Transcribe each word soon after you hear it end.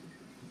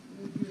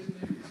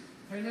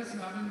Hey,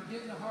 listen, I've been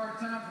getting a hard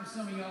time from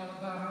some of y'all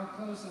about how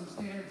close I'm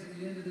standing to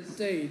the end of this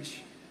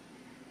stage.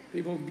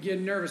 People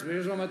getting nervous, but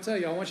here's what I'm going to tell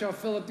you. I want y'all to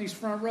fill up these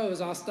front rows.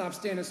 I'll stop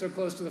standing so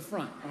close to the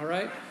front, all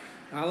right?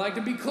 I like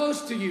to be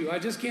close to you. I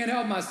just can't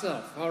help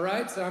myself, all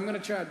right? So I'm going to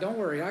try. Don't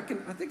worry. I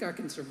think I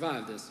can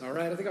survive this, all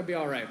right? I think I'll be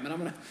all right, but I'm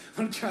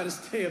going to try to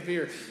stay up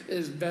here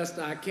as best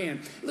I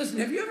can. Listen,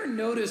 have you ever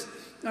noticed,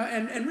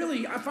 and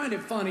really, I find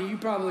it funny, you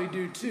probably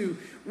do too,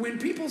 when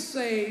people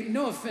say,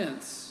 no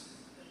offense,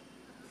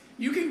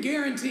 you can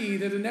guarantee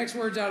that the next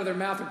words out of their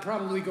mouth are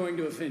probably going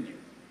to offend you,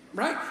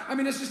 right? I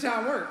mean, that's just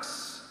how it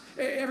works.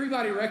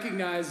 Everybody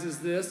recognizes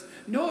this.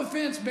 No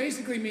offense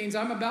basically means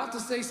I'm about to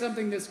say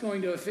something that's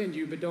going to offend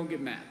you, but don't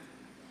get mad,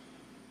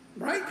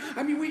 right?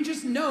 I mean, we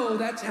just know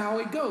that's how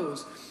it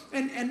goes.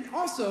 And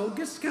also,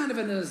 just kind of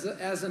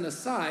as an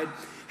aside,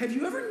 have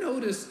you ever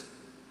noticed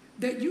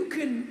that you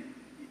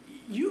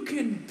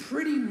can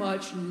pretty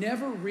much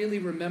never really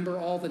remember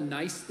all the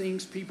nice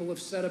things people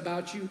have said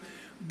about you,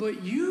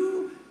 but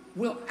you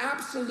will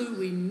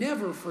absolutely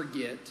never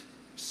forget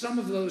some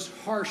of those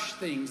harsh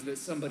things that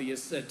somebody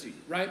has said to you,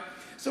 right?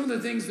 Some of the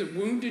things that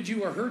wounded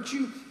you or hurt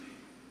you,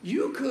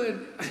 you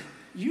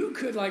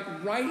could like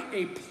write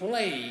a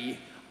play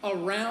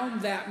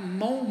around that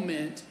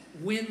moment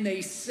when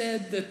they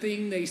said the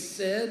thing they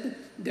said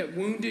that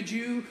wounded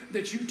you,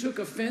 that you took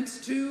offense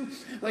to.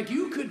 Like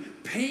you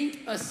could paint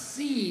a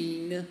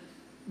scene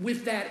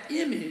with that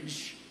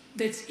image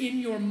that's in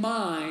your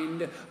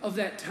mind of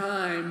that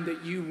time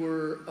that you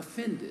were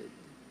offended.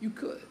 You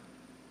could.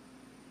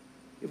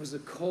 It was a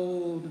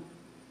cold,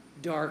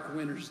 dark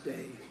winter's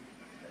day.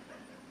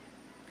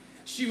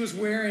 She was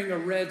wearing a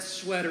red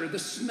sweater. The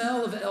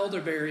smell of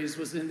elderberries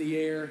was in the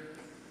air.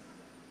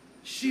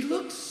 She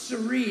looked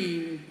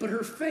serene, but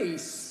her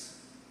face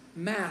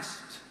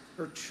masked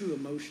her true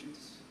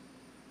emotions.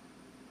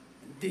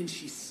 And then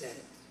she said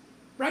it,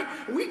 right?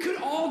 We could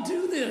all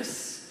do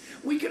this.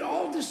 We could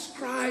all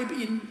describe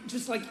in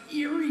just like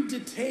eerie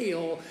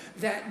detail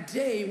that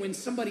day when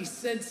somebody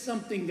said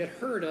something that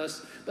hurt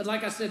us. But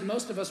like I said,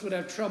 most of us would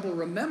have trouble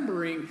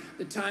remembering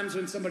the times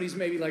when somebody's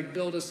maybe like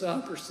built us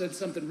up or said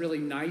something really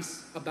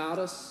nice about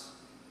us.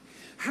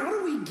 How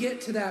do we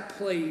get to that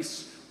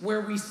place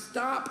where we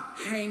stop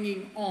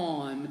hanging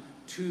on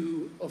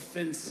to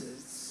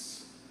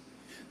offenses?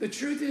 The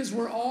truth is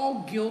we're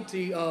all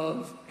guilty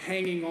of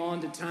hanging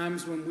on to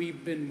times when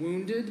we've been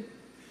wounded.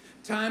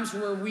 Times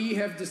where we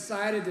have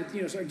decided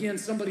that, so again,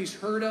 somebody's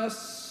hurt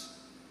us,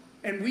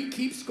 and we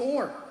keep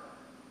score.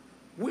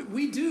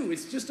 We do.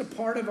 It's just a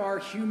part of our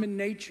human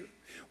nature.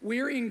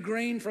 We're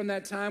ingrained from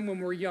that time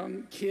when we're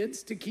young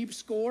kids to keep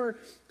score,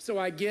 so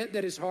I get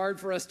that it's hard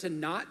for us to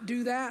not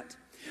do that.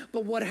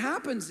 But what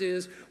happens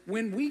is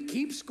when we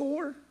keep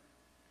score,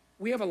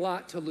 we have a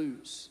lot to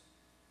lose.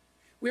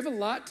 We have a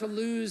lot to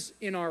lose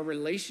in our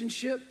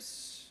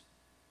relationships,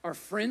 our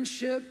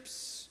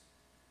friendships,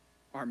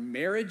 our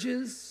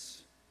marriages.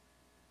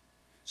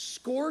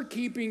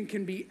 Scorekeeping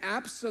can be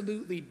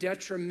absolutely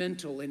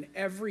detrimental in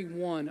every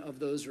one of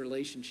those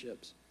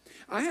relationships.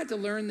 I had to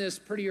learn this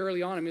pretty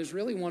early on. I mean, it was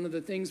really one of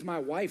the things my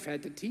wife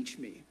had to teach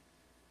me,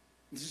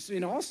 just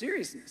in all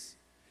seriousness,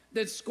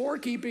 that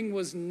scorekeeping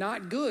was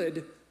not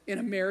good in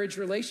a marriage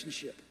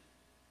relationship.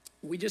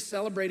 We just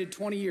celebrated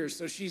 20 years,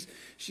 so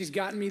she's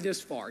gotten me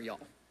this far, y'all.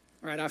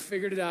 All right, I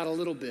figured it out a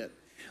little bit.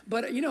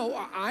 But,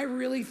 I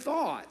really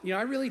thought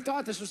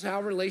this was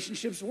how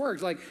relationships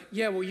worked. Like,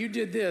 yeah, well, you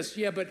did this.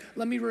 Yeah, but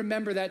let me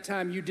remember that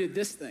time you did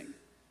this thing.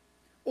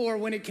 Or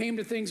when it came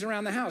to things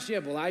around the house, yeah,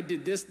 well, I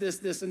did this,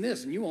 and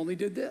this, and you only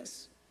did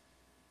this.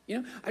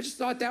 I just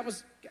thought that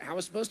was how it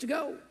was supposed to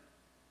go.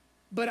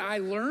 But I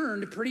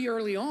learned pretty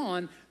early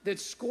on that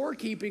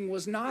scorekeeping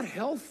was not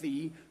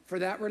healthy for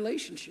that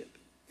relationship.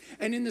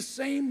 And in the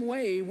same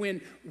way,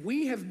 when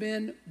we have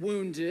been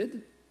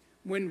wounded,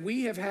 when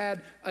we have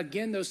had,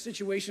 again, those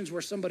situations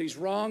where somebody's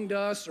wronged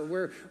us or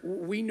where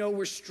we know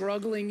we're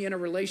struggling in a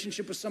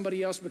relationship with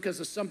somebody else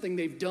because of something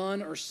they've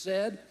done or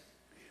said,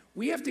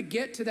 we have to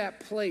get to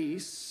that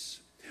place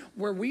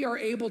where we are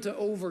able to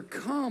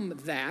overcome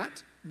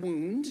that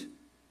wound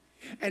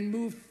and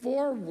move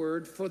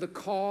forward for the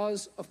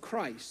cause of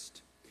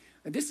Christ.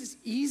 And this is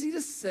easy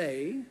to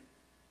say,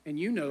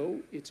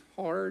 and it's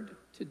hard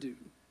to do.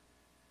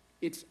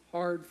 It's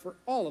hard for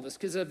all of us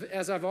because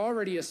as I've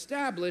already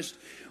established,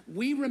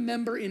 we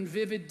remember in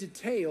vivid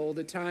detail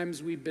the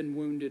times we've been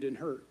wounded and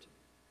hurt.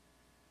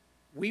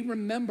 We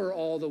remember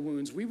all the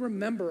wounds. We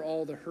remember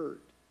all the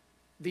hurt,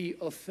 the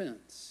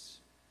offense.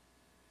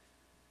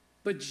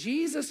 But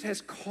Jesus has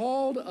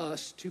called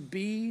us to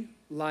be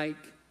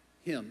like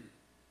him.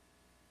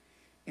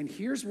 And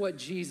here's what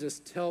Jesus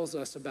tells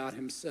us about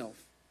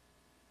himself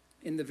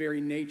in the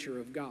very nature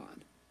of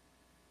God.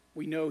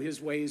 We know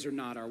his ways are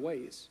not our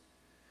ways.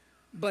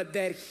 But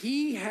that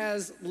he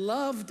has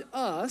loved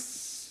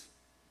us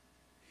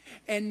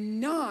and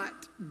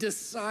not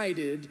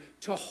decided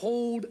to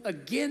hold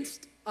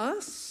against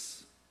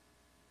us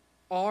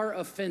our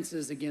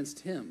offenses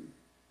against him.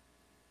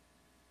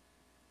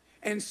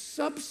 And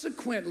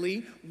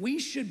subsequently, we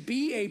should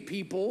be a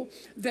people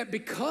that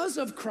because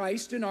of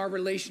Christ and our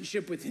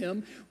relationship with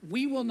him,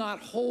 we will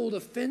not hold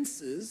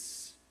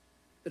offenses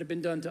that have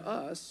been done to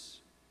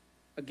us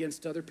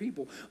against other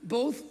people,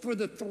 both for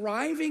the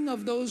thriving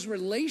of those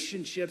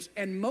relationships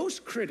and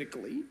most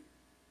critically,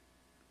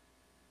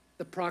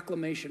 the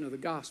proclamation of the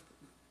gospel.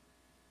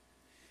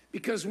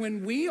 Because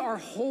when we are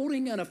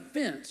holding an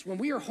offense, when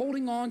we are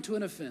holding on to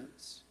an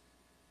offense,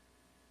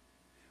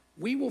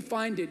 we will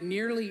find it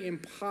nearly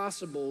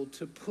impossible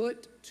to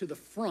put to the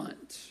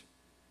front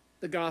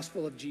the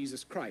gospel of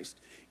Jesus Christ.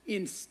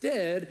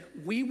 Instead,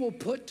 we will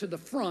put to the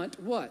front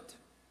what?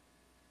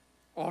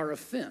 Our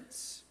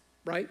offense,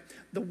 right?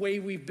 The way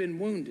we've been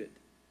wounded.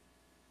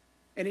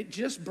 And it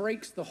just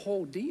breaks the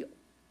whole deal.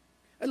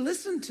 And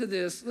listen to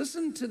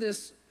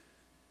this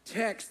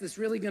text that's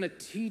really going to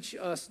teach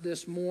us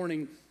this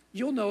morning.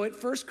 You'll know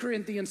it, 1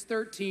 Corinthians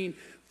 13,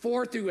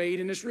 4 through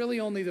 8, and it's really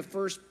only the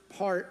first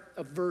part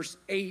of verse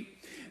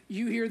 8.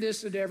 You hear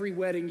this at every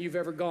wedding you've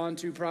ever gone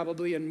to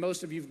probably, and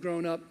most of you have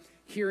grown up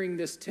hearing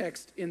this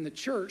text in the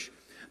church.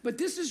 But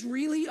this is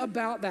really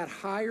about that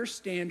higher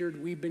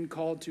standard we've been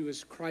called to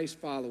as Christ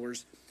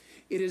followers.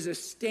 It is a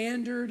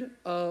standard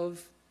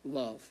of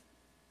love.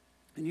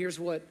 And here's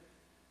what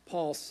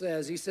Paul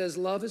says. He says,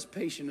 love is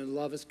patient and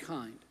love is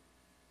kind.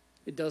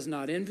 It does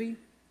not envy.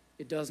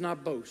 It does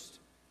not boast.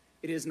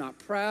 It is not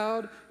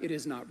proud, it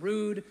is not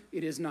rude,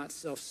 it is not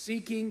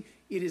self-seeking,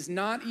 it is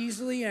not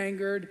easily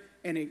angered,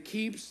 and it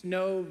keeps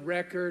no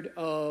record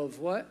of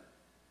what?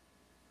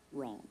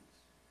 Wrongs.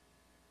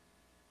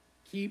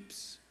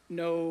 Keeps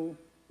no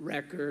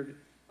record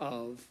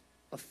of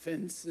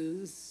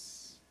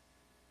offenses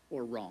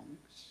or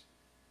wrongs.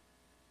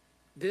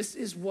 This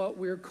is what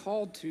we're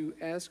called to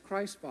as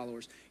Christ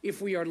followers.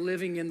 If we are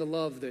living in the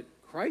love that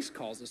Christ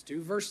calls us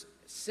to, verse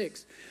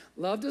 6,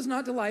 love does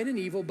not delight in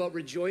evil, but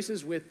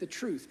rejoices with the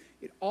truth.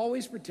 It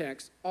always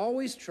protects,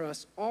 always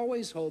trusts,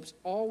 always hopes,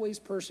 always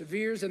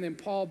perseveres. And then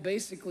Paul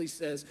basically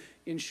says,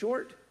 in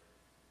short,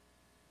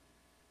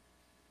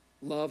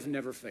 love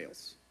never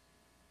fails.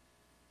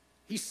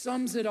 He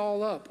sums it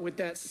all up with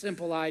that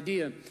simple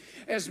idea.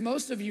 As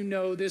most of you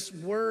know, this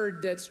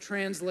word that's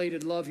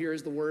translated love here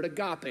is the word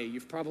agape.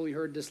 You've probably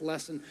heard this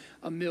lesson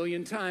a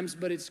million times,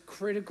 but it's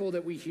critical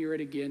that we hear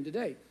it again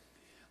today.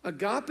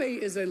 Agape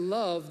is a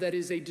love that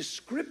is a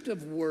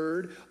descriptive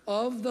word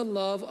of the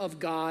love of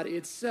God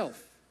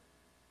itself.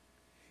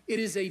 It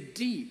is a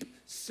deep,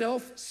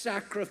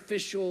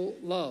 self-sacrificial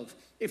love.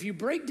 If you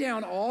break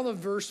down all of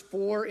verse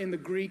 4 in the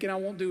Greek, and I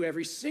won't do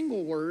every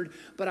single word,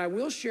 but I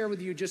will share with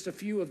you just a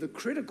few of the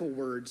critical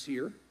words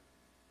here.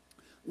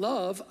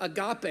 Love,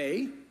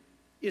 agape,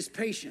 is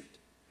patient.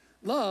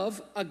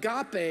 Love,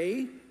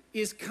 agape,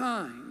 is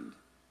kind.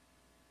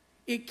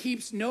 It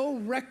keeps no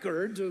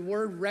record. The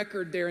word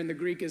record there in the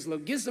Greek is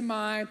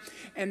logizomai,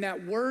 and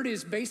that word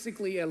is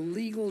basically a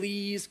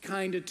legalese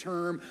kind of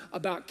term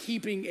about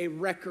keeping a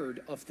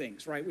record of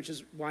things, right? Which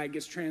is why it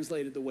gets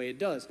translated the way it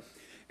does.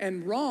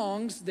 And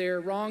wrongs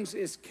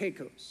is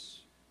kekos.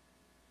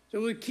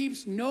 So it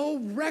keeps no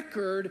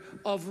record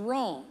of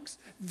wrongs.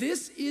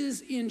 This is,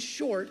 in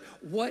short,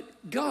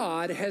 what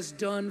God has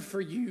done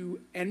for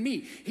you and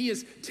me. He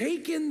has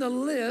taken the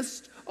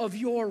list of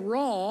your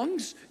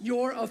wrongs,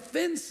 your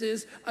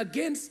offenses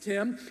against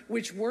him,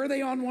 which were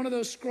they on one of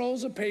those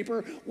scrolls of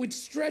paper, would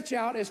stretch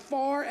out as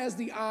far as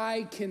the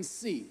eye can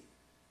see.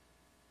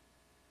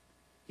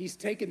 He's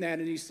taken that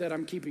and he said,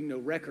 I'm keeping no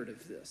record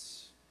of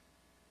this.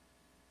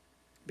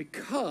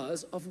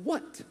 Because of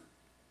what?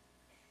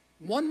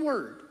 One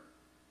word.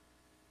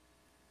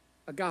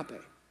 Agape.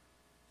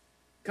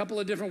 A couple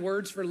of different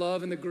words for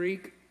love in the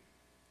Greek.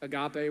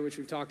 Agape, which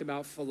we've talked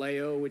about.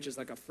 Phileo, which is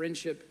like a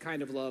friendship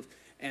kind of love.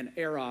 And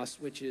eros,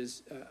 which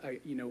is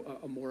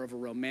a more of a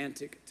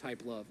romantic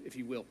type love, if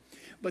you will.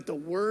 But the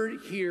word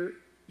here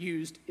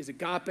used is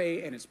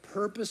agape, and it's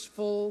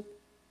purposeful,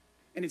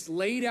 and it's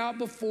laid out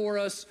before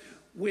us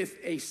with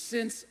a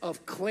sense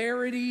of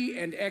clarity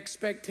and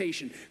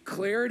expectation.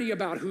 Clarity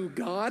about who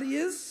God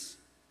is,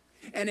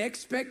 and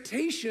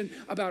expectation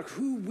about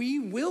who we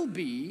will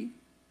be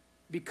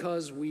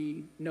because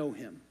we know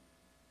him.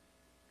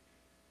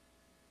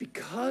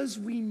 Because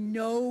we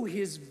know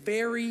his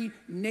very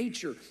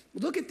nature.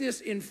 Look at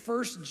this in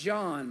 1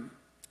 John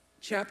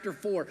chapter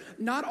 4.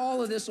 Not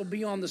all of this will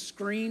be on the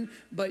screen,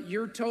 but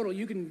you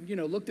can,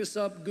 look this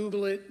up,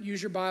 Google it,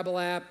 use your Bible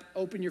app,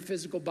 open your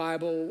physical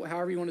Bible,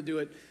 however you want to do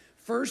it.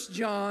 1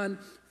 John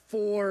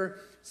 4,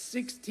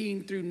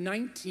 16 through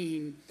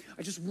 19.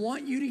 I just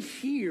want you to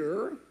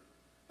hear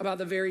about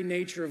the very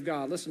nature of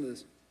God. Listen to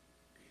this.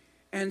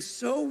 And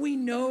so we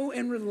know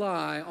and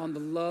rely on the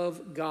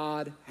love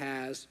God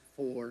has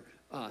for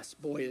us.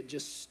 Boy, it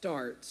just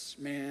starts,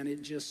 man.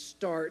 It just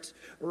starts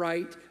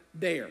right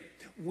there.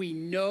 We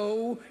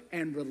know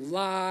and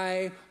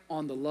rely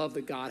on the love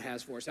that God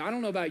has for us. I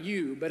don't know about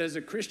you, but as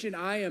a Christian,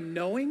 I am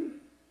knowing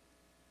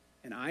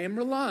and I am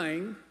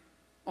relying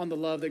on the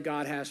love that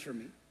God has for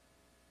me.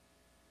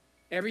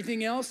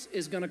 Everything else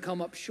is going to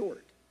come up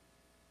short.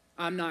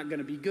 I'm not going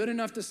to be good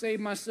enough to save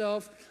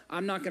myself.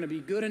 I'm not going to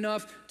be good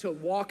enough to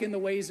walk in the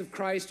ways of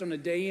Christ on a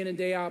day in and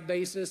day out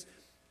basis.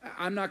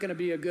 I'm not going to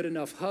be a good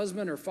enough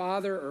husband or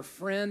father or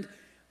friend.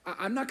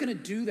 I'm not going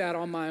to do that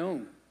on my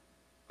own.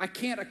 I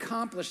can't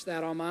accomplish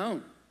that on my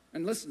own.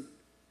 And listen,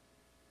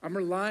 I'm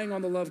relying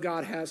on the love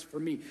God has for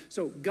me.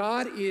 So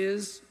God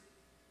is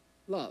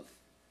love.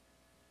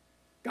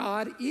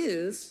 God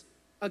is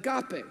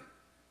agape.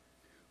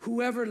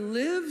 Whoever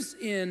lives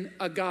in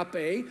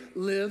agape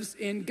lives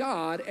in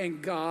God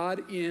and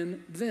God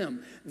in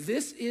them.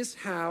 This is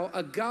how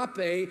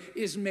agape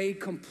is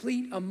made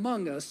complete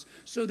among us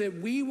so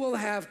that we will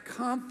have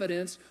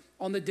confidence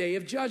on the day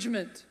of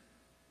judgment.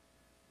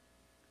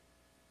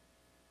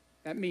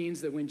 That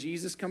means that when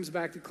Jesus comes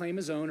back to claim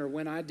his own or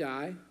when I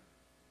die,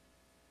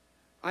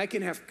 I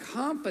can have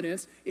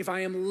confidence if I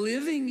am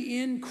living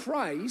in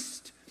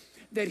Christ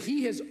that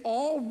he has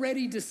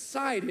already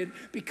decided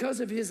because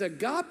of his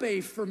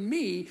agape for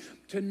me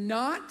to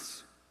not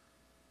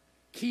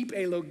keep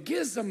a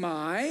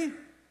logizomai,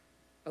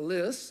 a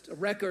list, a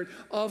record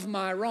of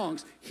my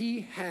wrongs.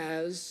 He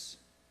has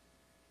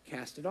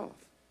cast it off.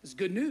 It's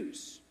good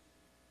news.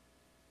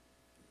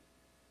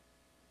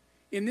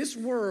 In this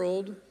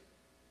world,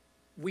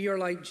 we are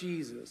like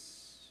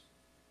Jesus.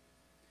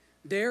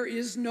 There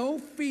is no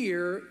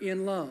fear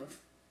in love.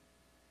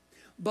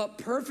 But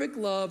perfect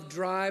love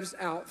drives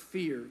out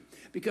fear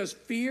because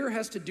fear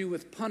has to do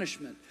with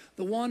punishment.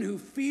 The one who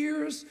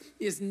fears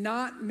is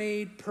not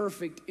made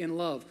perfect in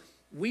love.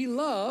 We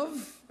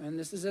love, and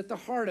this is at the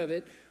heart of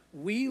it,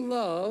 we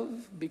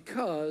love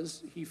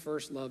because he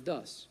first loved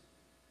us.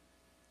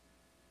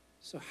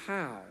 So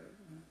how?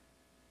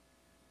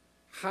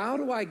 How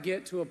do I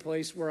get to a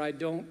place where I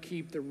don't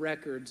keep the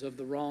records of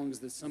the wrongs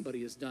that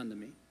somebody has done to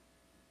me?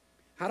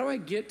 How do I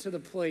get to the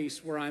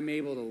place where I'm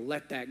able to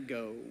let that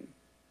go?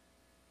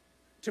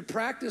 To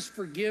practice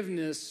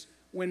forgiveness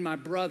when my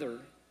brother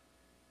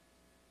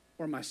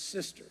or my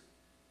sister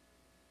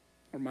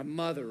or my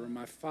mother or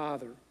my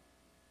father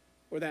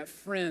or that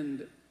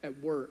friend at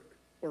work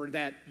or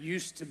that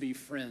used to be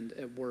friend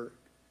at work,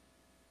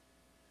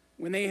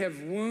 when they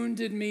have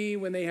wounded me,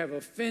 when they have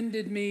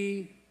offended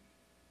me,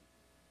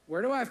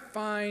 where do I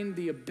find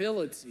the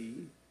ability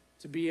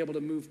to be able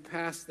to move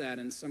past that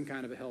in some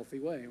kind of a healthy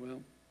way?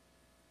 Well,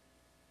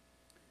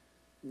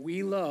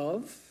 we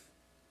love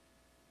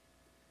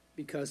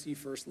because he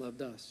first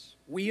loved us.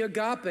 We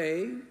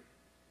agape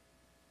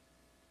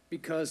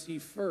because he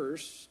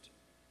first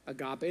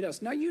agaped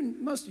us. Now,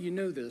 most of you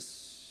knew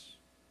this.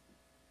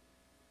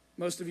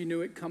 Most of you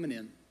knew it coming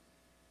in.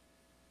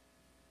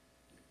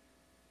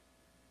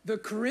 The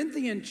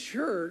Corinthian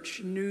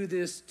church knew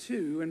this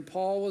too, and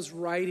Paul was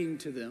writing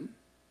to them.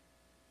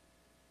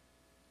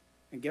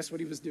 And guess what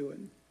he was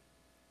doing?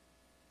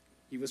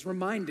 He was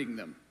reminding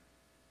them,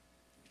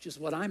 which is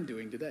what I'm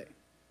doing today.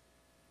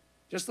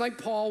 Just like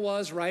Paul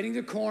was writing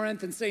to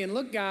Corinth and saying,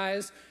 look,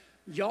 guys,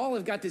 y'all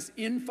have got this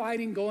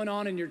infighting going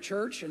on in your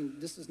church,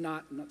 and this is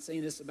not, I'm not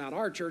saying this about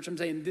our church, I'm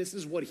saying this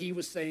is what he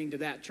was saying to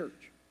that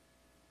church.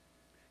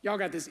 Y'all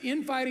got this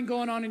infighting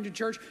going on in your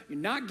church, you're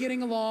not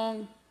getting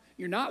along,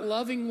 you're not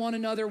loving one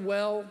another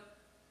well,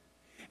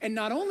 and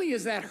not only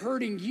is that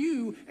hurting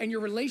you and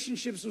your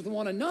relationships with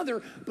one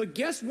another, but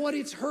guess what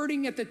it's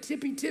hurting at the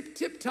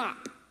tip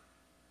top?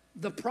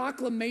 The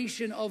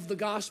proclamation of the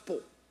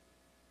gospel.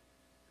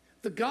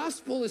 The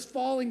gospel is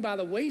falling by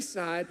the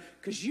wayside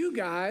because you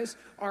guys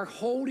are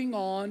holding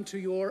on to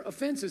your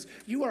offenses.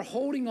 You are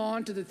holding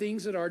on to the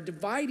things that are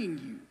dividing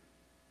you.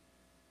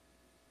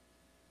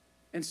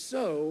 And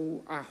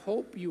so I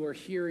hope you are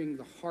hearing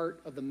the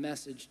heart of the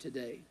message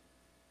today.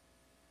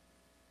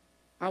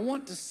 I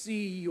want to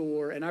see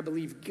your, and I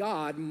believe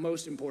God,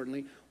 most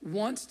importantly,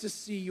 wants to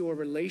see your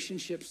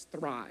relationships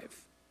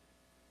thrive.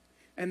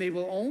 And they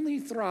will only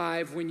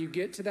thrive when you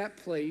get to that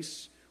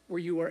place where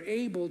you are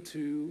able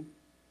to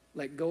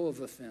let go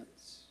of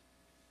offense,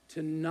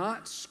 to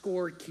not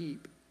score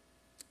keep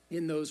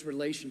in those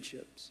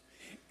relationships,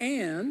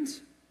 and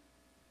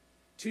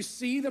to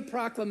see the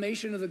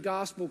proclamation of the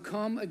gospel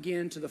come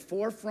again to the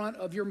forefront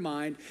of your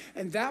mind.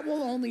 And that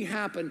will only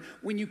happen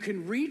when you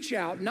can reach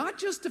out, not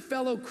just to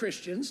fellow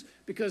Christians,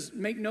 because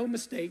make no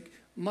mistake,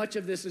 much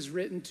of this is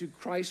written to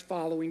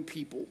Christ-following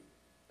people,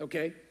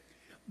 okay?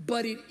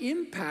 But it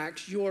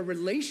impacts your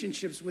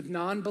relationships with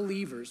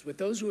non-believers, with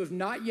those who have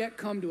not yet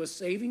come to a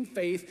saving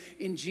faith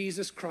in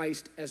Jesus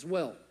Christ as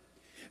well.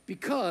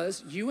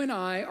 Because you and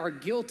I are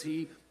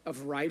guilty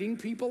of writing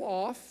people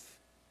off,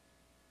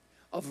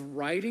 of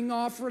writing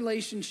off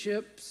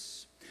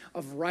relationships,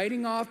 of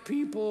writing off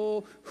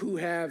people who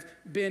have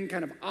been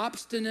kind of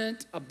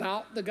obstinate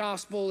about the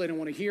gospel. They don't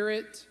want to hear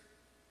it.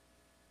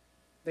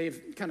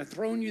 They've kind of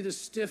thrown you the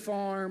stiff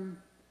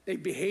arm. They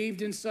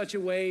behaved in such a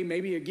way,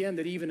 maybe again,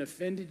 that even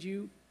offended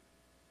you.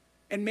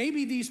 And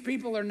maybe these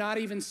people are not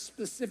even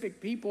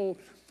specific people.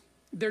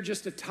 They're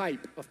just a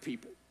type of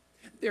people.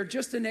 They're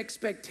just an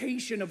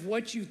expectation of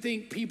what you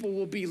think people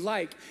will be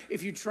like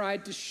if you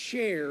tried to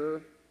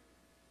share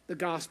the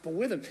gospel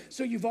with them.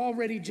 So you've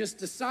already just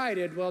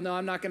decided, well, no,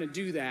 I'm not going to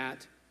do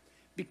that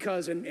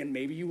because, and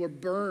maybe you were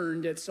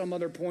burned at some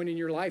other point in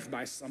your life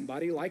by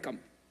somebody like them.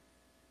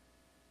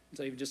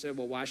 So you've just said,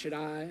 well, why should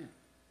I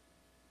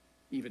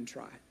even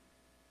try?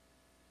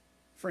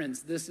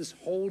 Friends, this is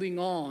holding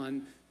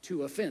on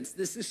to offense.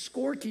 This is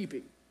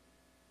scorekeeping,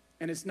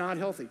 and it's not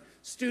healthy.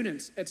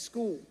 Students at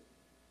school,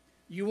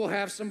 you will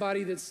have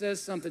somebody that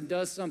says something,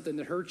 does something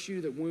that hurts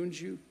you, that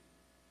wounds you.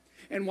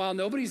 And while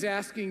nobody's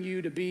asking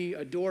you to be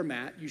a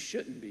doormat, you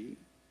shouldn't be.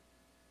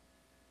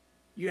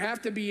 You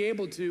have to be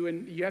able to,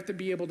 and you have to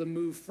be able to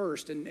move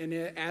first. And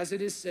as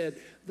it is said,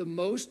 the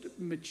most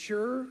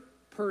mature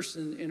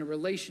person in a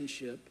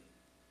relationship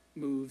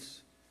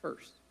moves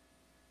first.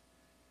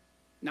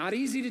 Not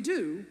easy to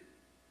do,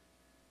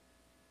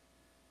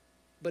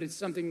 but it's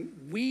something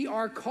we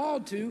are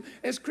called to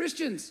as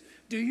Christians.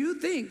 Do you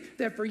think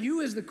that for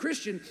you as the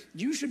Christian,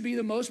 you should be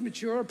the most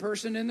mature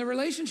person in the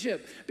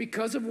relationship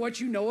because of what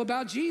you know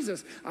about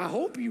Jesus? I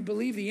hope you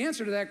believe the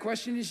answer to that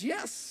question is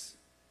yes.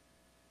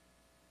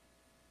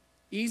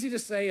 Easy to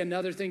say,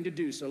 another thing to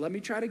do. So let me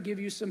try to give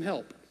you some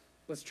help.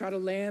 Let's try to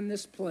land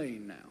this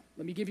plane now.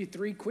 Let me give you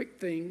 3 quick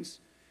things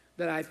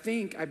that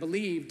I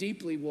believe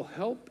deeply will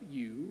help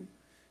you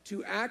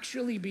to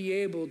actually be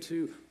able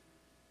to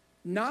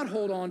not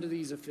hold on to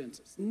these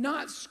offenses,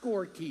 not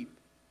score keep,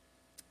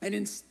 and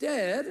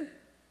instead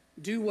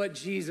do what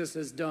Jesus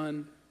has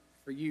done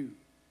for you.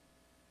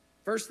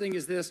 First thing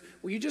is this: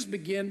 will you just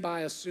begin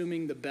by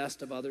assuming the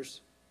best of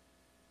others?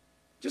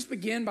 Just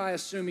begin by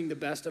assuming the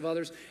best of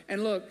others.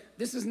 And look,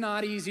 this is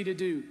not easy to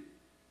do.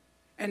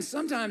 And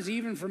sometimes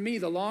even for me,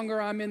 the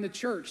longer I'm in the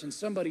church and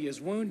somebody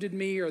has wounded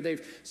me or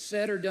they've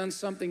said or done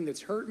something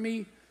that's hurt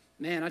me,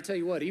 man, I tell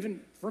you what,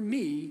 even for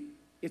me,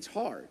 it's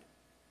hard.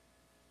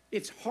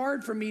 It's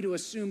hard for me to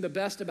assume the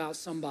best about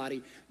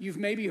somebody. You've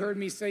maybe heard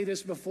me say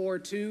this before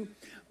too,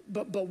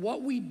 but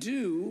what we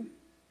do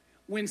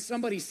when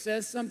somebody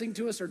says something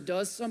to us or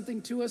does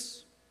something to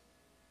us,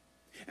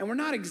 and we're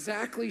not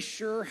exactly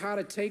sure how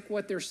to take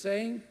what they're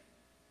saying,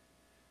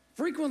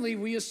 frequently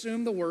we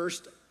assume the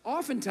worst.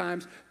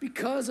 Oftentimes,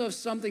 because of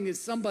something that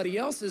somebody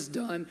else has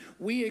done,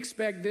 we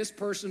expect this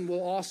person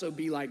will also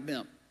be like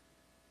them,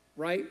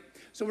 right?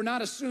 So we're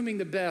not assuming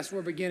the best,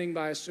 we're beginning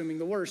by assuming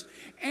the worst.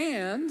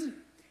 And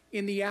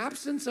in the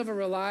absence of a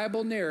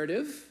reliable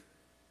narrative,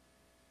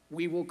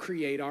 we will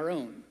create our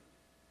own.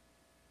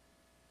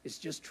 It's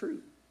just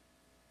true.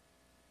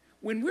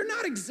 When we're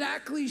not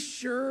exactly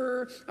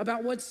sure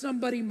about what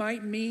somebody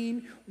might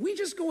mean, we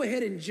just go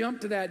ahead and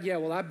jump to that, yeah,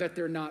 well, I bet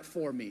they're not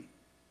for me.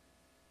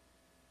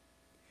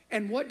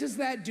 And what does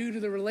that do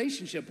to the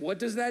relationship? What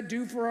does that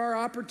do for our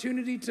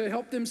opportunity to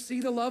help them see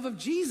the love of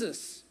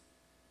Jesus?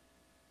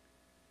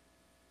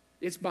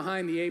 It's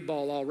behind the 8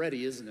 ball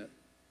already, isn't it?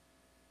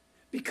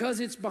 Because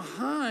it's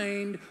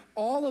behind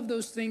all of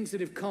those things that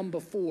have come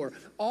before,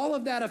 all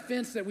of that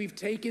offense that we've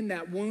taken,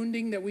 that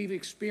wounding that we've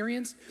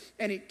experienced,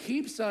 and it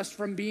keeps us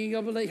from being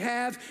able to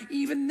have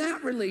even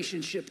that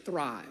relationship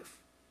thrive.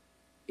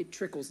 It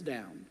trickles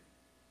down,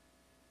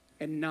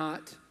 and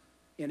not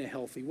in a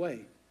healthy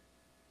way.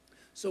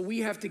 So we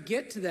have to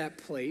get to that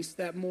place,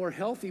 that more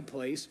healthy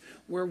place,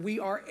 where we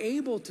are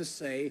able to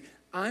say,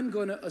 I'm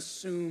going to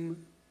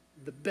assume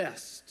the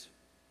best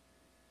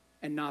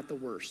and not the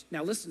worst.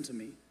 Now listen to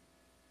me.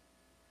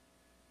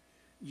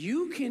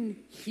 You can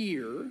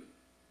hear,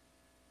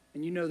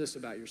 and you know this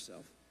about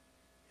yourself,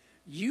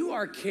 you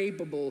are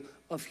capable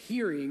of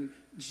hearing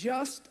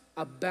just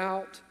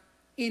about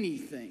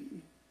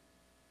anything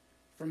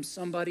from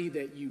somebody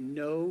that you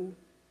know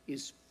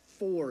is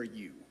for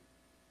you,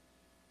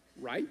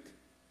 right?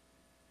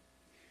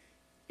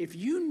 If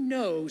you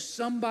know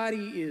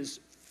somebody is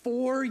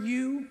for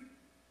you,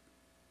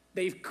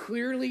 they've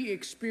clearly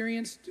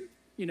experienced,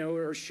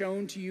 or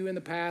shown to you in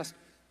the past,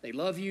 they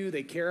love you,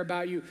 they care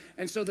about you.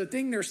 And so the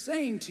thing they're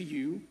saying to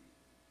you,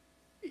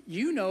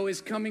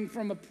 is coming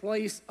from a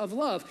place of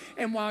love.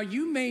 And while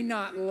you may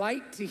not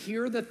like to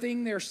hear the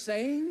thing they're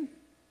saying,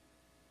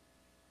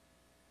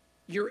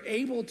 you're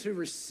able to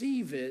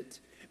receive it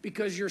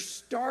because you're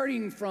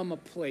starting from a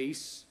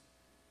place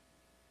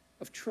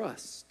of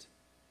trust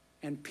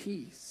and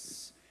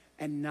peace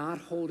and not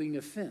holding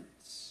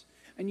offense.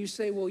 And you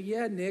say, well,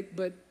 yeah, Nick,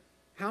 but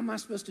how am I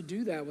supposed to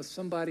do that with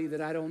somebody that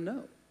I don't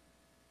know?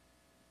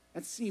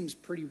 That seems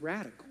pretty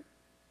radical.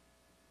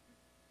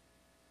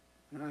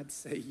 And I'd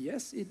say,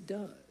 yes, it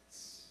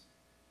does.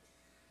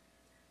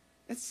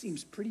 That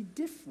seems pretty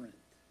different.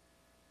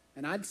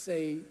 And I'd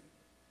say,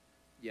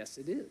 yes,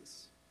 it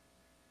is.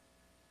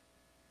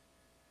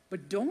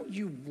 But don't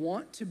you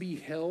want to be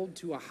held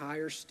to a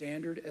higher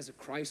standard as a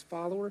Christ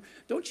follower?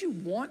 Don't you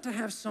want to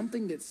have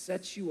something that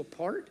sets you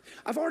apart?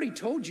 I've already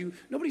told you,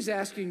 nobody's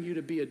asking you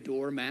to be a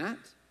doormat.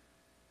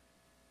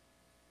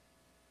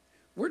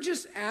 We're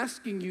just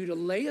asking you to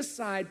lay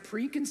aside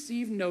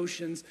preconceived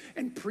notions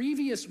and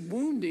previous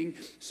wounding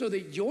so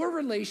that your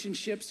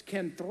relationships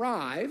can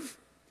thrive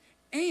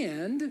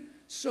and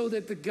so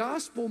that the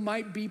gospel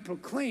might be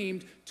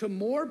proclaimed to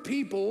more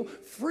people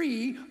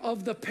free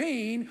of the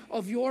pain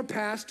of your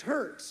past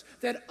hurts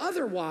that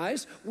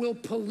otherwise will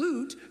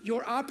pollute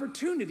your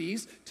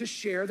opportunities to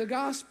share the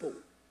gospel.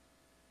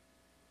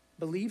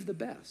 Believe the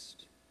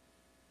best.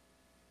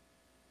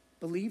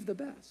 Believe the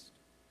best.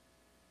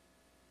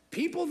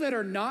 People that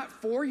are not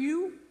for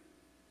you,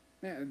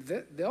 man,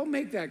 they'll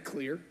make that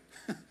clear.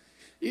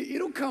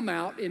 It'll come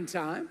out in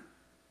time.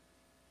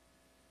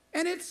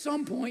 And at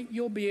some point,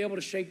 you'll be able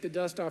to shake the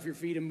dust off your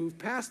feet and move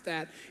past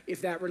that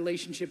if that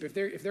relationship, if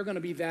they're going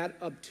to be that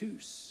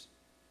obtuse.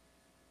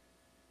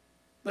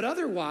 But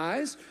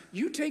otherwise,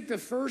 you take the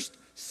first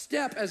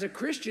step as a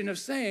Christian of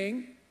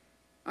saying,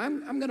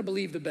 I'm going to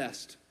believe the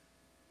best.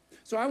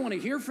 So I want to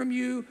hear from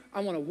you.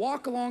 I want to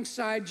walk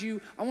alongside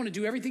you. I want to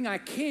do everything I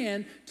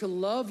can to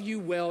love you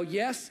well.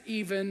 Yes,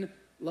 even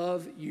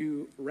love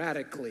you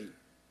radically.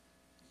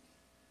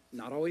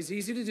 Not always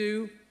easy to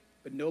do,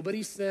 but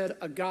nobody said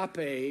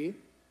agape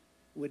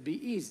would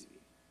be easy.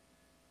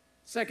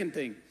 Second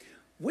thing,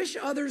 wish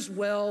others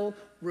well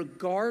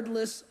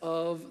regardless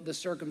of the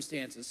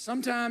circumstances.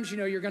 Sometimes,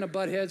 you're going to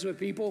butt heads with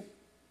people.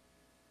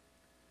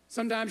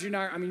 Sometimes you're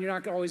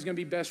not always going to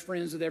be best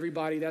friends with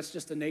everybody. That's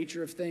just the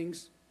nature of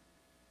things.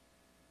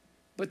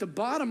 But the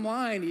bottom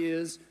line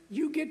is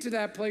you get to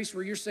that place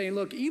where you're saying,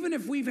 look, even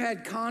if we've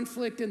had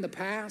conflict in the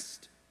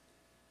past,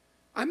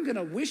 I'm going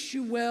to wish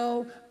you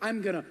well.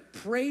 I'm going to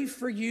pray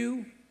for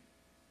you.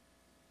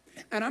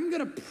 And I'm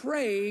going to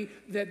pray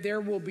that there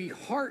will be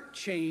heart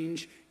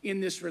change in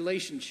this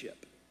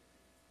relationship.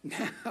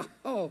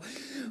 Now,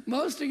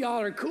 most of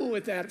y'all are cool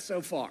with that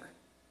so far.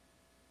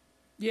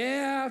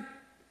 Yeah,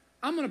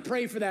 I'm going to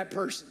pray for that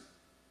person.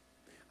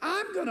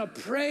 I'm going to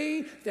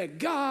pray that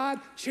God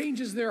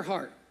changes their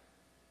heart.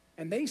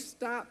 And they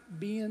stop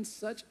being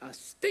such a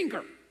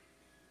stinker,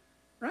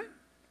 right?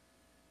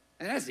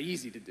 And that's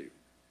easy to do.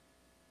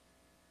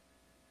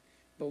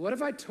 But what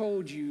if I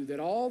told you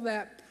that all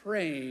that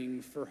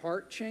praying for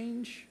heart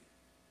change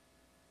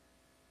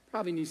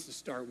probably needs to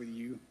start with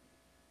you?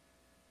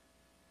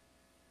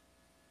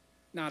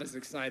 Not as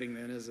exciting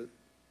then, is it?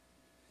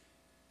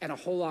 And a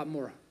whole lot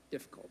more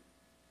difficult.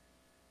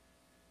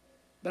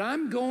 But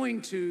I'm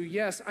going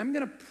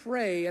to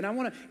pray, and I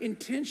want to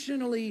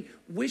intentionally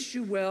wish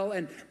you well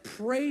and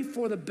pray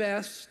for the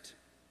best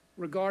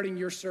regarding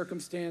your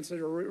circumstances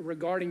or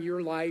regarding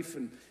your life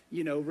and,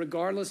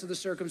 regardless of the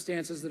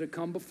circumstances that have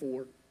come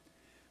before.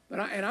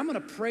 And I'm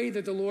going to pray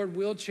that the Lord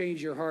will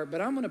change your heart, but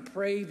I'm going to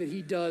pray that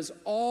he does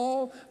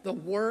all the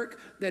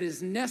work that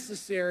is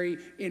necessary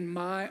in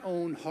my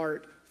own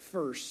heart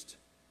first,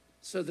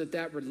 so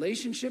that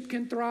relationship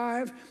can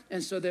thrive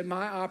and so that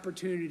my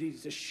opportunity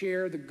to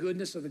share the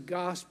goodness of the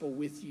gospel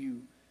with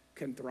you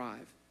can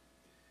thrive.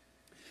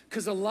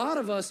 Because a lot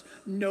of us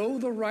know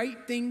the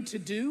right thing to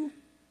do.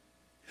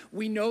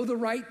 We know the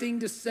right thing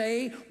to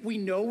say. We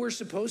know we're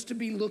supposed to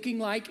be looking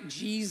like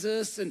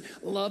Jesus and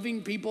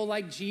loving people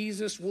like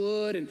Jesus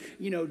would and,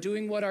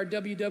 doing what our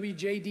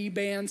WWJD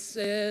band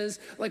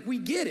says. Like, we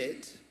get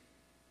it.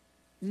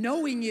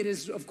 Knowing it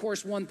is, of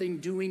course, one thing.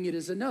 Doing it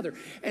is another.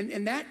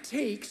 And that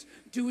takes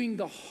doing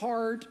the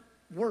hard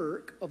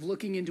work of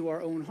looking into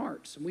our own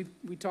hearts. And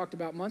we talked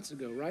about months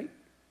ago, right?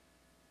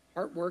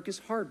 Heart work is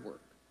hard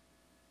work.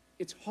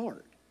 It's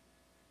hard.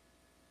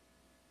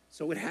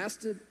 So it has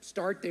to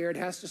start there. It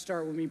has to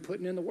start with me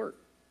putting in the work.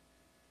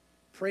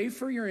 Pray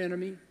for your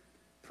enemy.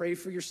 Pray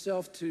for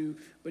yourself too.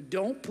 But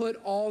don't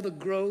put all the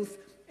growth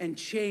and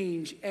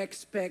change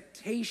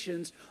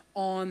expectations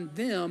on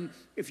them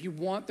if you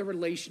want the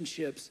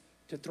relationships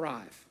to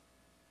thrive.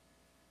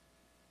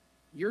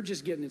 You're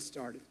just getting it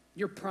started.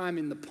 You're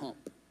priming the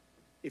pump,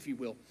 if you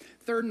will.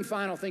 Third and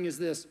final thing is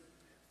this.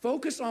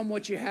 Focus on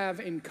what you have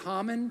in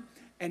common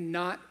and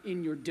not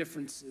in your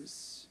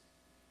differences.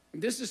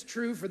 And this is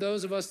true for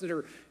those of us that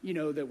are,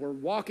 that we're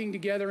walking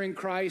together in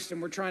Christ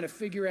and we're trying to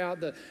figure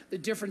out the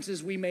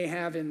differences we may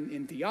have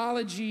in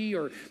theology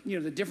or,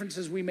 the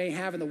differences we may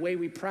have in the way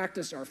we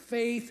practice our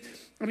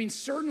faith.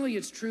 Certainly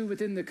it's true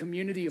within the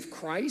community of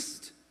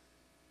Christ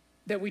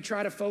that we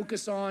try to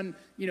focus on,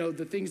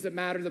 the things that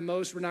matter the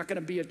most. We're not going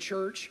to be a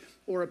church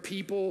or a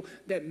people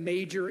that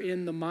major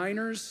in the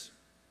minors.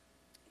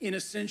 In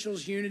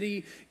essentials,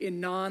 unity. In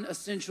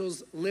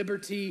non-essentials,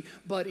 liberty.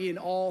 But in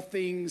all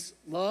things,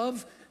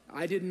 love.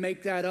 I didn't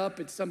make that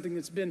up. It's something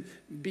that's been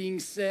being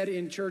said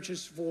in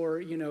churches for,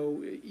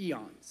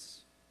 eons.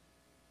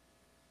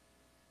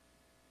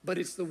 But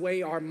it's the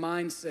way our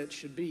mindset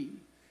should be.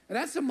 And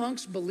that's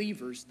amongst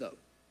believers, though.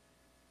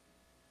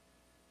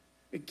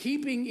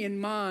 Keeping in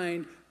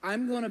mind,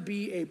 I'm going to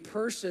be a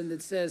person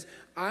that says,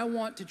 I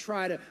want to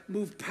try to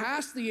move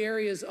past the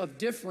areas of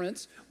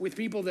difference with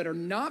people that are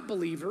not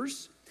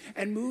believers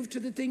and move to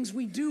the things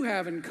we do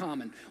have in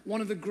common.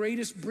 One of the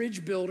greatest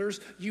bridge builders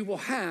you will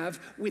have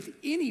with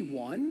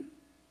anyone,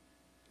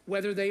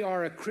 whether they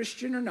are a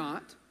Christian or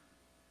not,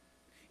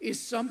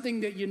 is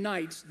something that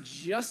unites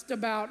just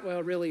about,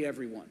 really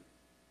everyone.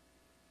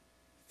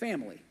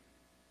 Family.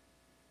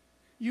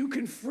 You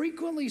can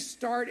frequently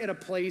start at a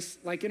place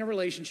like in a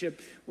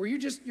relationship where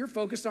you're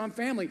focused on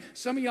family.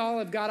 Some of y'all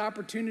have got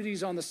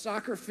opportunities on the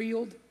soccer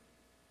field,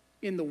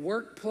 in the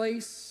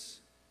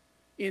workplace,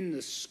 in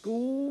the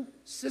school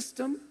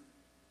system,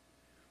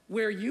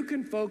 where you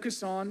can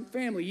focus on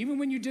family, even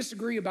when you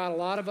disagree about a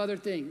lot of other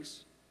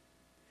things.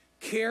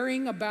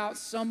 Caring about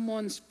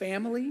someone's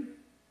family,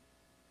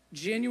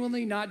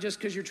 genuinely, not just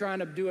because you're trying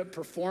to do it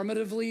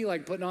performatively,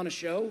 like putting on a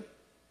show,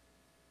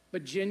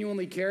 but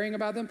genuinely caring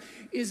about them,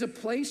 is a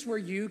place where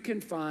you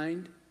can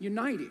find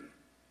uniting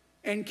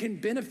and can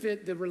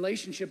benefit the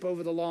relationship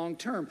over the long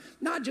term.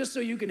 Not just so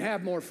you can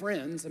have more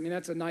friends, I mean,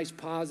 that's a nice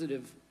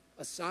positive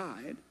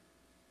aside,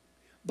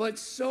 but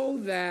so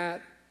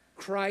that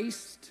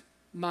Christ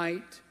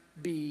might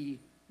be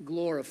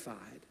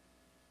glorified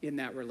in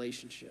that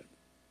relationship.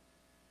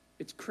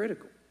 It's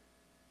critical.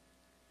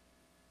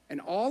 And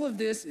all of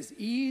this is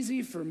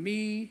easy for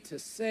me to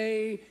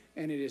say,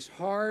 and it is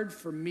hard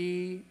for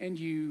me and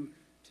you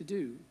to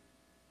do,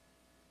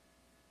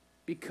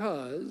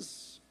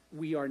 because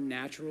we are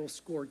natural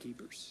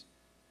scorekeepers.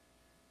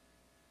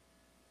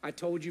 I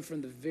told you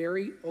from the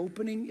very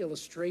opening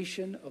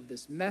illustration of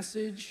this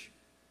message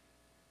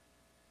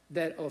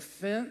that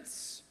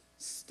offense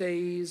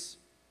stays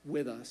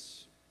with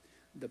us.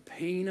 The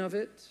pain of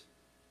it,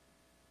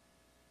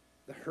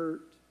 the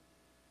hurt,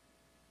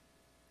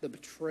 the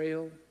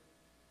betrayal,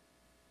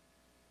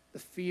 the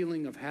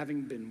feeling of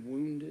having been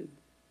wounded,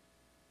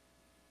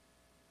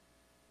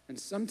 and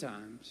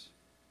sometimes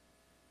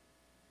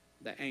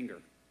the anger.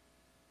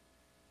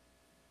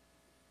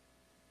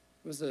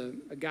 There was a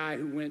guy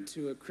who went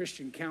to a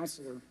Christian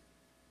counselor.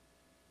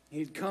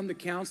 He'd come to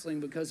counseling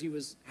because he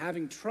was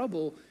having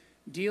trouble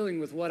dealing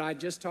with what I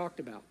just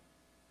talked about,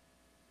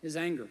 his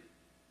anger.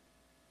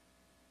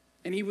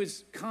 And he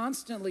was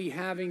constantly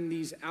having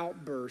these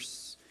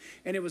outbursts,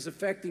 and it was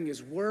affecting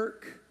his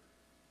work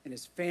and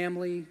his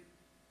family.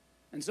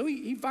 And so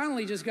he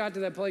finally just got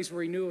to that place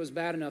where he knew it was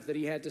bad enough that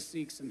he had to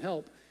seek some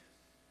help.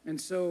 And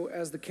so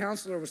as the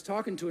counselor was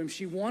talking to him,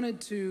 she wanted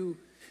to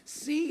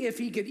see if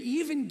he could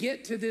even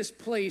get to this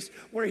place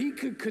where he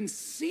could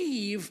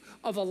conceive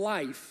of a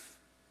life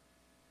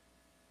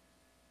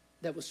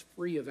that was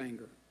free of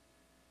anger.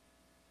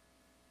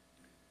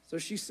 So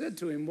she said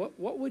to him,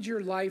 what would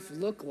your life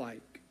look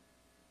like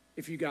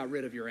if you got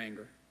rid of your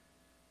anger?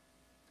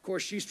 Of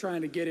course, she's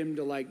trying to get him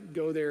to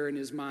go there in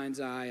his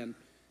mind's eye and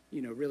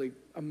really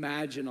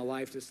imagine a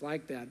life that's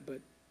like that. But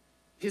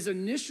his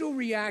initial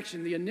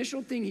reaction, the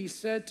initial thing he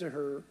said to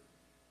her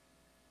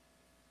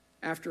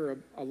after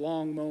a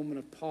long moment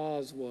of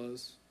pause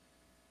was,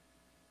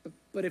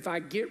 but if I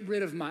get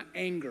rid of my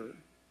anger,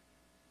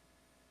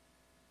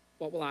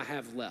 what will I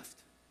have left?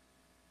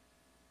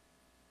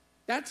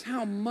 That's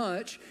how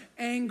much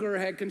anger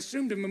had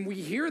consumed him. And we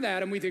hear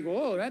that and we think,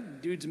 whoa,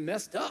 that dude's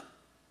messed up.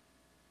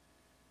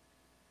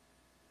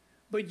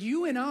 But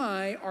you and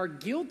I are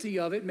guilty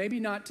of it, maybe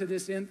not to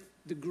this nth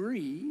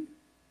degree,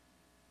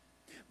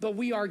 but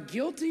we are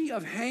guilty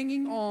of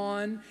hanging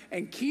on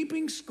and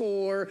keeping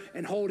score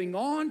and holding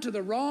on to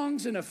the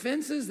wrongs and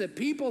offenses that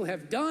people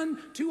have done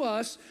to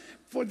us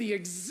for the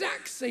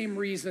exact same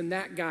reason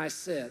that guy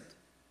said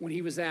when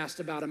he was asked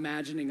about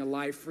imagining a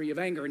life free of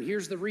anger. And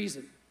here's the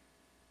reason.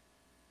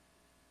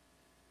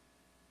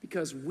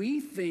 Because we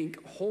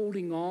think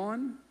holding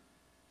on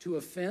to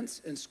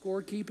offense and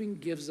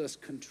scorekeeping gives us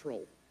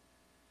control.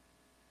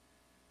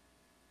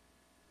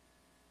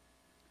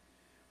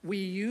 We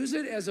use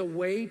it as a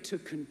way to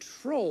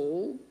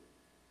control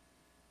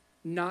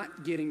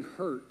not getting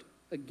hurt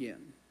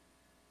again,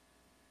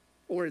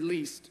 or at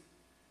least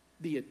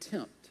the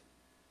attempt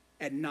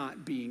at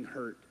not being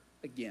hurt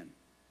again.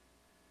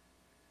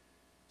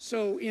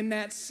 So in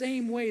that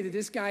same way that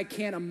this guy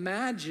can't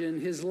imagine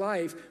his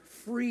life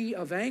free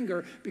of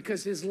anger,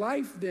 because his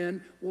life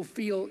then will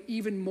feel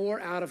even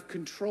more out of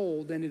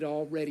control than it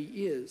already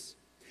is.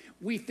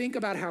 We think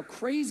about how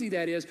crazy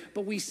that is,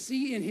 but we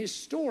see in his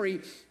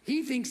story,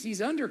 he thinks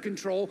he's under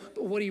control,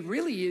 but what he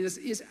really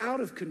is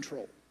out of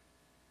control.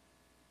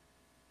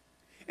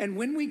 And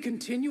when we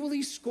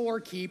continually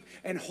score keep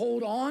and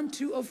hold on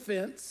to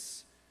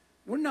offense,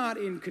 we're not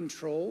in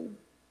control,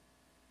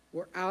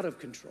 we're out of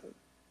control.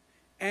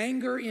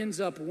 Anger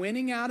ends up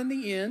winning out in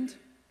the end.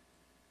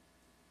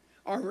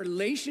 Our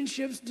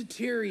relationships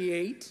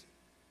deteriorate,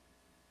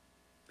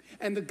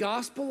 and the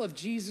gospel of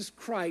Jesus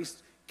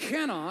Christ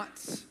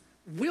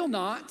will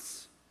not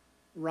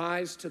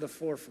rise to the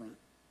forefront.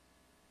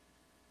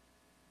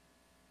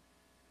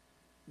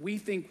 We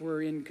think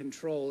we're in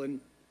control,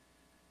 and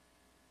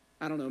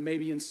I don't know,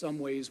 maybe in some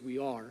ways we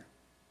are,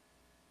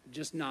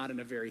 just not in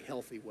a very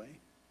healthy way.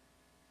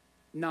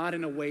 Not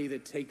in a way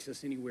that takes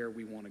us anywhere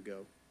we want to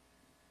go.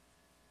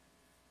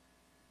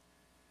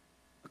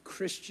 A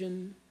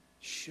Christian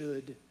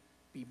should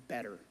be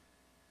better.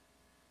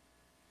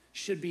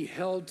 should be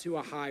held to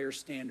a higher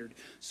standard.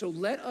 So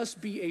let us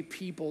be a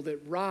people that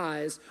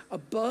rise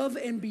above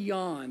and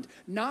beyond,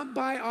 not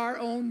by our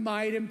own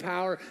might and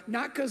power,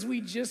 not because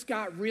we just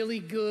got really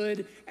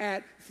good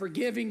at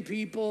forgiving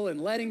people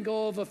and letting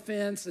go of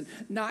offense and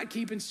not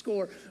keeping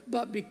score,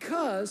 but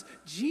because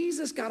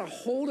Jesus got a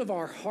hold of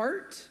our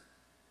heart,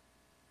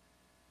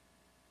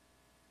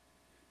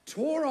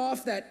 tore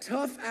off that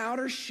tough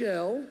outer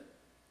shell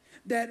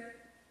that,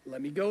 let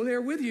me go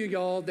there with you,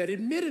 y'all, that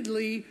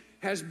admittedly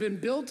has been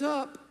built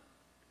up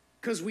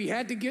because we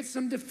had to get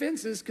some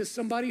defenses because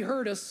somebody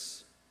hurt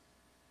us.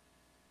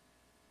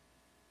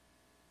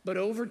 But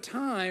over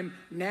time,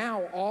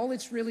 now all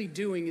it's really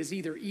doing is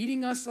either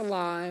eating us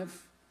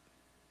alive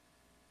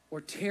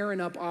or tearing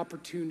up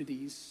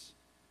opportunities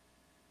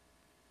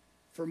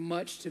for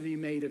much to be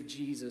made of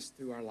Jesus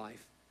through our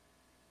life.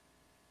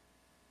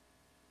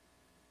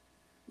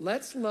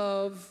 Let's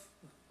love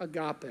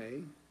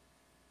agape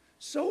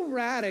so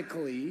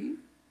radically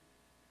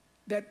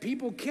that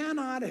people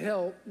cannot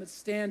help but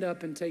stand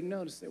up and take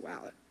notice. Say,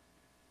 wow,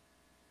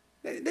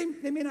 they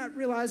may not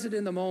realize it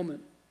in the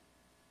moment.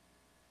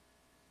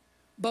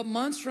 But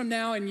months from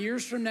now and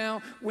years from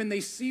now, when they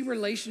see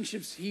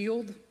relationships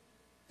healed,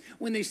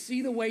 when they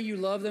see the way you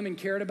love them and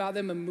cared about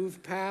them and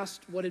moved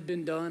past what had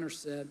been done or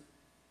said,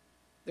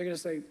 they're going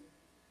to say,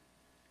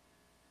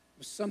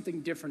 there's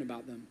something different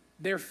about them.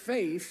 Their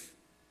faith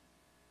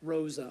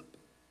rose up.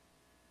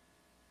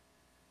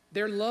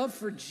 Their love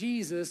for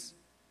Jesus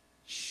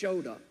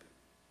showed up.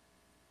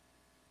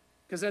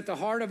 Because at the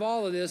heart of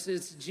all of this,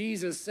 it's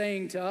Jesus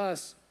saying to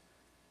us,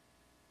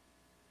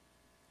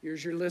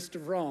 here's your list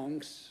of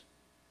wrongs.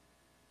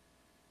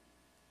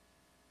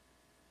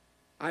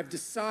 I've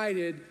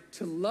decided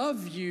to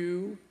love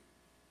you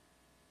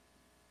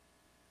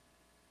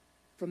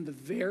from the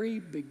very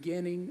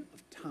beginning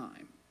of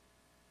time.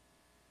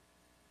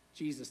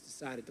 Jesus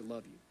decided to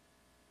love you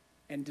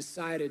and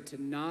decided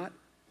to not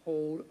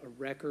hold a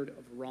record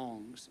of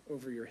wrongs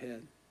over your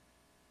head.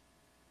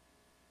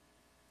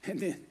 And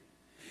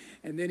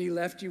then he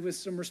left you with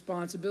some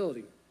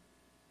responsibility. He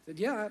said,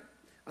 yeah,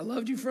 I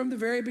loved you from the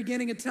very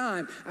beginning of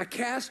time. I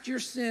cast your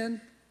sin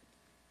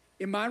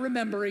in my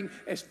remembering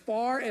as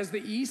far as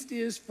the east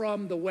is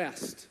from the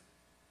west.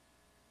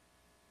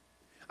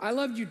 I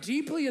loved you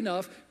deeply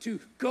enough to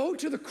go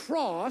to the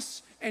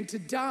cross and to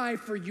die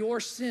for your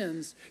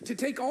sins, to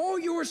take all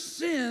your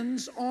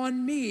sins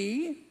on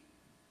me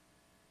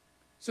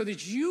so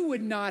that you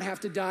would not have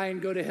to die and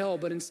go to hell,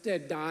 but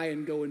instead die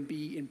and go and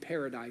be in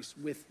paradise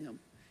with him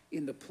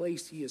in the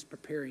place he is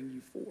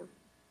preparing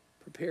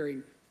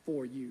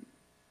for you.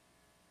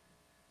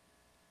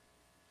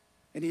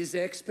 And his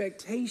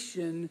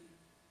expectation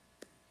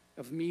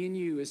of me and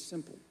you is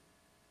simple.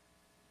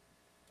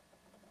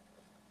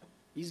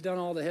 He's done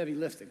all the heavy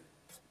lifting.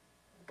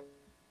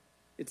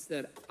 It's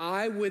that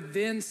I would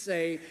then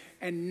say,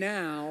 and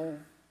now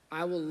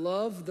I will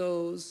love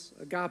those,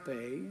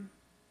 agape,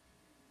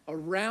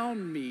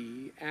 around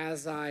me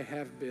as I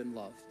have been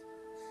loved.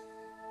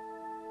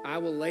 I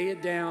will lay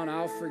it down.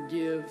 I'll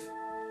forgive.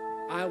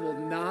 I will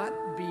not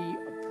be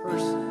a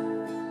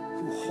person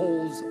who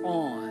holds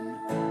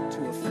on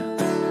to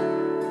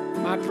offense.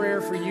 My prayer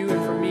for you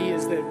and for me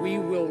is that we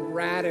will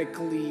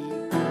radically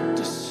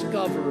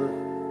discover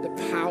the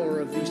power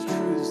of these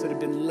truths that have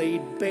been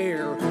laid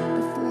bare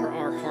before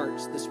our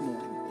hearts this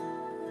morning.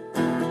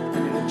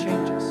 And it'll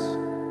change us.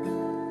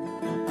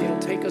 It'll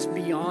take us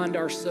beyond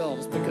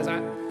ourselves, because I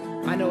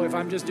know if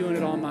I'm just doing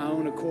it on my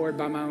own accord,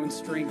 by my own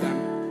strength,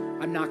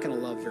 I'm not going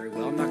to love very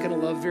well. I'm not going to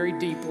love very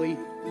deeply.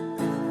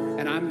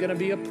 And I'm going to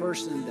be a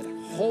person that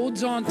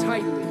holds on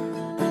tightly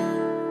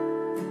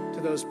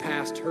to those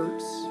past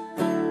hurts,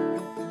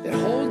 that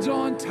holds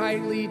on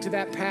tightly to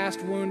that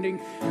past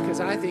wounding, because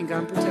I think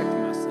I'm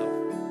protecting myself.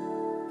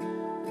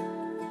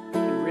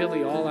 And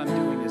really all I'm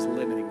doing is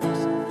limiting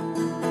myself.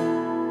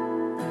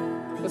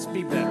 Let's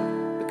be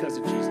better because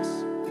of Jesus.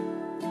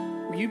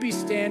 Will you be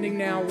standing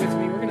now with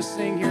me? We're going to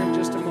sing here in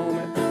just a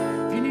moment.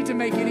 If you need to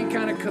make any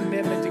kind of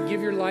commitment to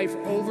give your life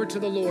over to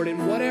the Lord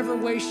in whatever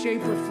way,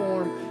 shape, or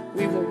form,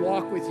 we will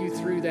walk with you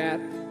through that.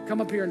 Come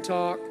up here and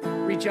talk.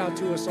 Reach out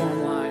to us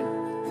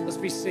online. Let's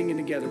be singing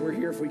together. We're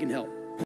here if we can help.